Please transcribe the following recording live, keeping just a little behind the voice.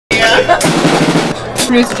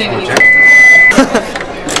Schmooze Diggity.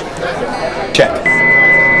 Check.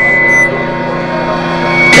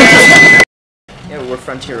 Yeah, we're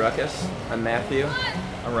Frontier Ruckus. I'm Matthew.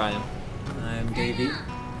 I'm Ryan. I'm Davey.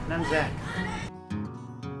 And I'm Zach.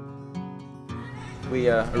 We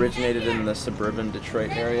originated in the suburban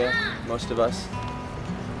Detroit area, most of us.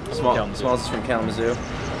 Smalls is from Kalamazoo.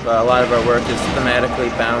 But a lot of our work is thematically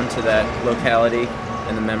bound to that locality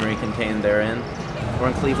and the memory contained therein. We're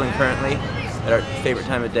in Cleveland currently at our favorite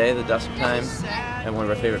time of day, the dusk time, at one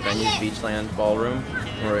of our favorite venues, Beachland Ballroom.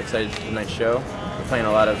 And we're excited for tonight's show. We're playing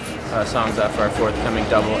a lot of songs off our forthcoming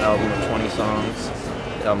double album of 20 songs.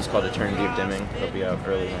 The album's called Eternity of Dimming. It'll be out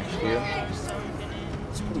early next year.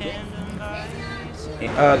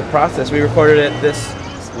 The process, we recorded it this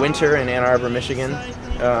winter in Ann Arbor, Michigan.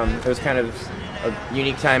 It was kind of a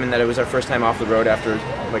unique time in that it was our first time off the road after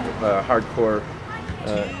like a hardcore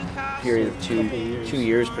period of two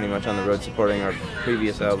years pretty much on the road supporting our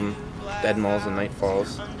previous album, Dead Malls and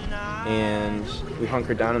Nightfalls. And we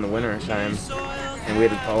hunkered down in the winter time and we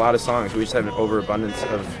had a lot of songs. We just had an overabundance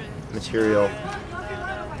of material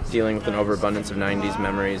dealing with an overabundance of 90s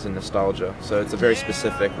memories and nostalgia. So it's a very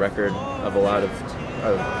specific record of a lot of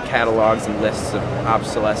catalogs and lists of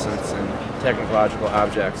obsolescence and technological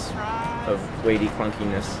objects of weighty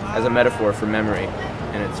clunkiness as a metaphor for memory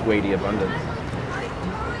and its weighty abundance.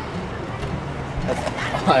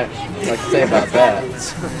 That's all I'd like to say about that.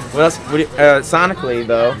 What else? Sonically,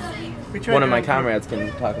 though, one of my comrades can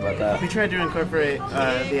talk about that. We tried to incorporate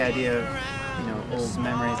the idea of, old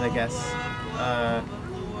memories, I guess.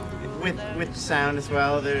 With sound as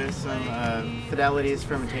well. There's some fidelities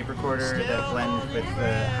from a tape recorder that blend with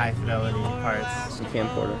the high fidelity parts. Some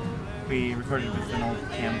camcorder. We recorded with an old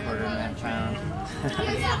camcorder Matt found.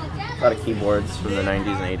 A lot of keyboards from the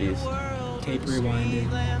 90s and 80s. Tape rewinding,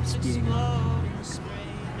 speeding up.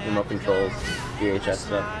 Remote controls, VHS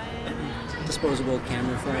stuff. Disposable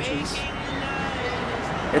camera flashes.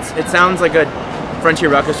 It sounds like a Frontier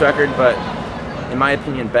Ruckus record, but in my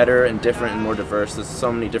opinion, better and different and more diverse. There's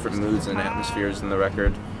so many different moods and atmospheres in the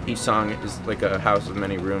record. Each song is like a house of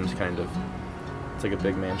many rooms, kind of. It's like a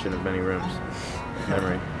big mansion of many rooms.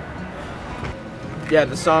 Memory. Yeah,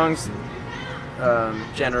 the songs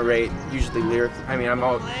generate usually lyrics. I mean,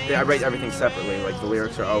 I write everything separately. Like the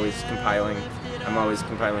lyrics are always compiling. I'm always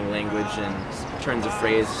compiling language and turns of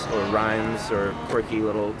phrase or rhymes or quirky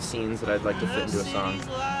little scenes that I'd like to fit into a song.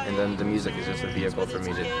 And then the music is just a vehicle for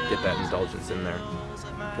me to get that indulgence in there.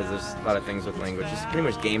 Because there's a lot of things with language. It's pretty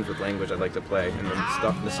much games with language I'd like to play. And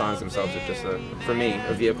the songs themselves are just, for me,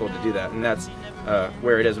 a vehicle to do that. And that's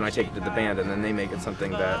where it is when I take it to the band and then they make it something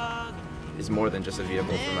that is more than just a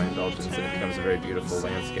vehicle for my indulgence and it becomes a very beautiful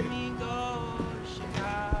landscape.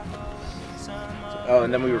 Oh,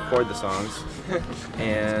 and then we record the songs,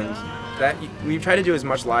 and that we try to do as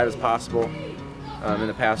much live as possible. In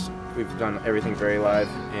the past, we've done everything very live,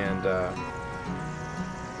 and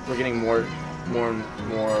we're getting more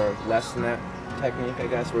less than that technique, I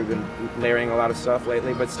guess. We've been layering a lot of stuff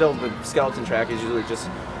lately, but still, the skeleton track is usually just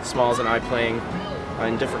Smalls and I playing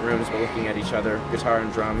in different rooms, but looking at each other, guitar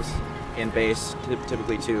and drums, and bass,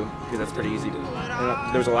 typically too, because that's pretty easy.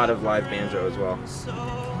 And there's a lot of live banjo as well.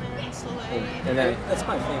 And then That's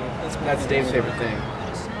my favorite. That's Dave's favorite thing.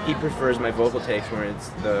 He prefers my vocal takes where it's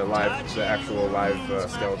the actual live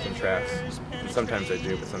skeleton tracks. And sometimes I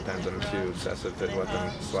do, but sometimes I'm too obsessive to let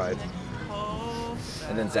them slide.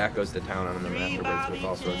 And then Zach goes to town on them afterwards with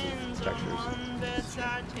all sorts of textures.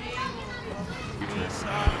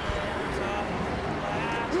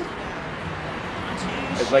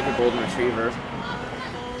 It's like a golden retriever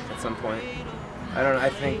at some point. I don't know,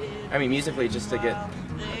 I mean musically just to get,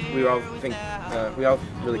 we all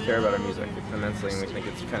really care about our music immensely and we think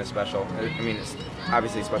it's kind of special. I mean, it's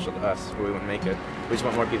obviously special to us, but we wouldn't make it. We just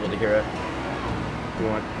want more people to hear it. We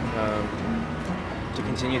want to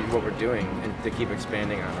continue what we're doing and to keep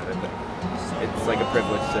expanding on it. It's like a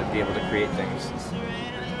privilege to be able to create things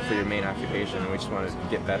for your main occupation, and we just want to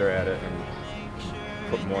get better at it and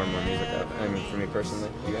put more and more music out. I mean, for me personally,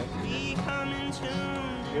 you guys?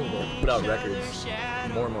 Be able to put out records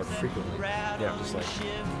more and more frequently. Yeah, just like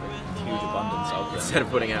huge abundance out there. Instead of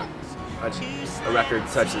putting out a record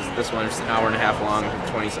such as this one, just an hour and a half long,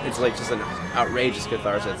 20. It's like just an outrageous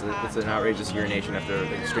catharsis. It's an outrageous urination after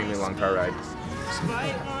an extremely long car ride.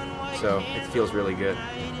 So it feels really good.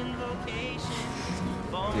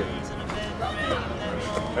 Yeah.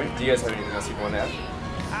 Do you guys have anything else you want to add?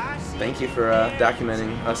 Thank you for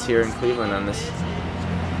documenting us here in Cleveland on this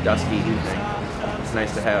dusty evening. It's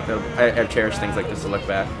nice to have. I've cherished things like this to look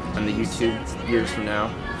back on the YouTube years from now.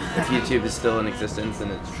 If YouTube is still in existence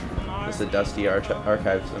and it's just a dusty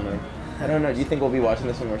archive somewhere. I don't know. Do you think we'll be watching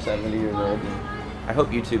this when we're 70 years old? And I hope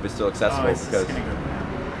YouTube is still accessible Oh, it's because just gonna go down.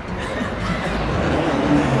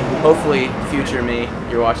 hopefully, future me,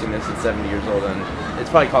 you're watching this at 70 years old, and it's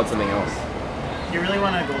probably called something else. You really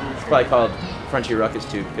want a golden It's retriever? probably called Frontier Ruckus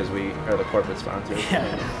too because we are the corporate sponsor.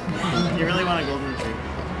 Yeah. You really want a golden retriever?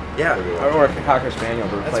 Yeah. Or a Cocker Spaniel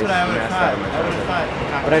to That's replace what I the would have mascot thought. of my I would have childhood.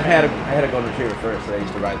 thought. But I had a golden retriever first that I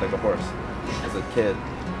used to ride like a horse as a kid.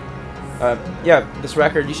 Yeah, this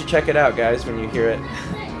record, you should check it out, guys, when you hear it.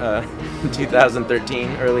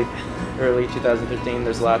 2013, early 2013.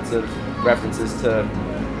 There's lots of references to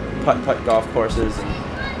putt-putt golf courses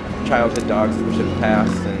and childhood dogs that we should have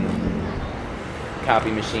passed and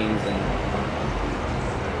copy machines and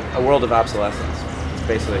a world of obsolescence,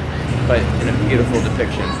 basically, but in a beautiful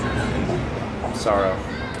depiction and sorrow.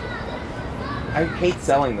 I hate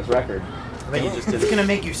selling this record. But you just it's gonna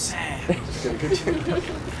make you sad.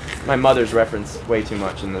 My mother's referenced way too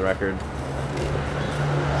much in the record.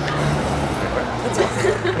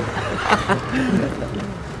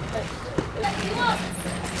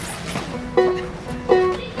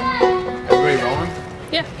 Everybody rolling?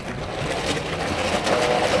 Yeah.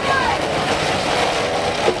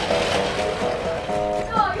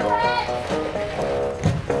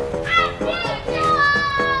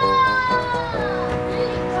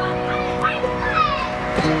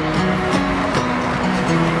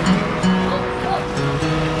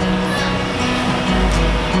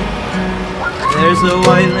 There's a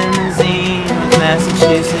white limousine with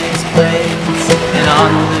Massachusetts plates, and on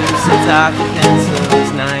the loose its occupants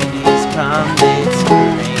those 90s prom dates scream.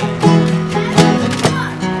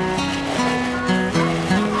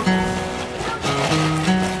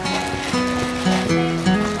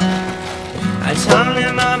 I told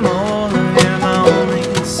him I'm older, you're my only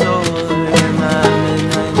consoler, you're my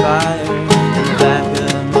midnight buyer in the back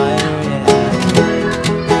of my react.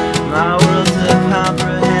 My world's a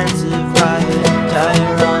comprehensive private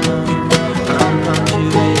diorama,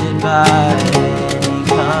 unpunctuated by any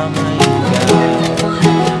comma you got.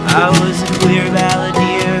 I was a queer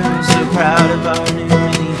balladeer, so proud of our new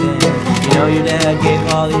minivan. You know your dad gave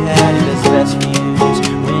all he had, he does the best for you just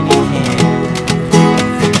when he can.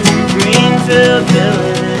 Greenfield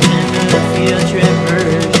Village and a field trip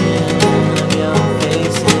version of young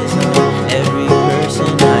faces on every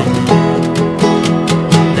person I knew.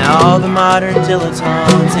 Now all the modern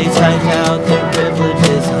dilettantes, they type out their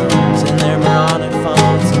privilegisms and their moronic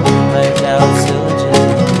fonts and typed out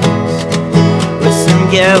syllogisms with some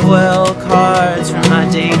get well cards from my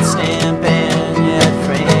date stamp and yet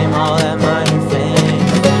frame all that minor fame,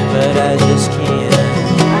 but I just can't.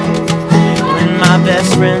 When my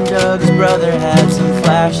best friend Doug's brother had some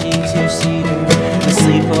flashy two-seater, a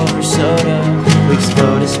sleepover soda, we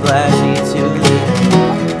explode a splashy 2-liter.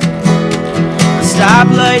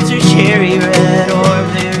 Stoplights are cherry red or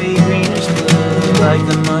very greenish blue, like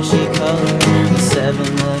the mushy color the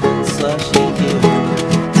 7-Eleven slushy gives.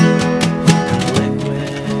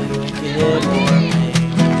 Liquid, wicked warming.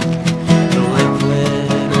 The liquid,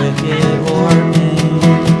 wicked warming.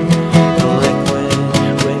 The liquid,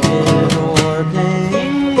 wicked warming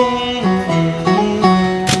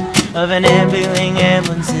of an ambling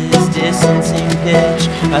ambulance's distancing pitch.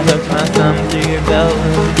 I hooked my thumb through your belt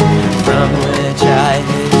loop, from which I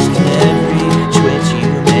hitched every twitch you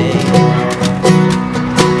made.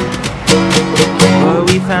 Where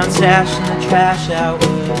we found stashed in the trash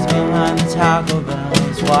outwards behind the Taco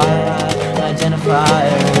Bells. Why I identify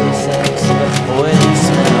early sex with oily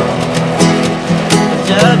smell.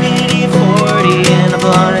 WD-40 and a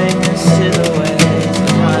blindness to the ways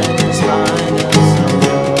behind this mind of some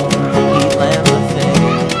heat lamp of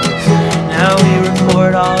face. Now we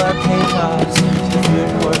report all our pay costs to the food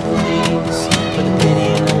court police, but the pity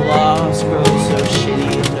and the loss grows so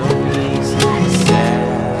shitty and nobody's sad.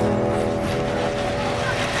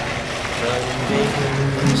 Southern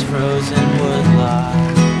bakers, frozen woodlock,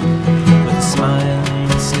 with a smiling,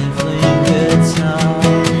 sniffling good song.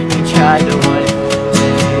 He tried to wipe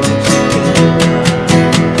away what you could not.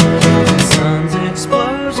 The sun's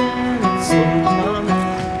explosion and slow coming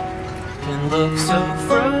can look so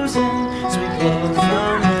frozen as we glow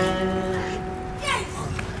from it.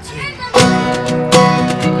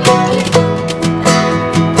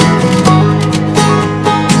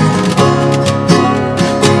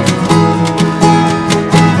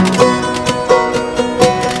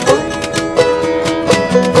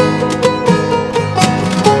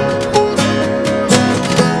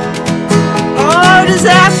 Oh,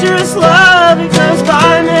 disastrous love, it goes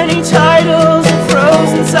by many titles and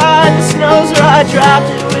froze inside the snows where I dropped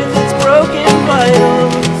it with its broken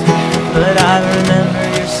vitals. But I remember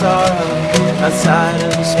your sorrow outside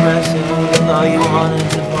of the impressive, even though you wanted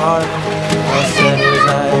to part. I said, was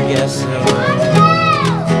I guess it was.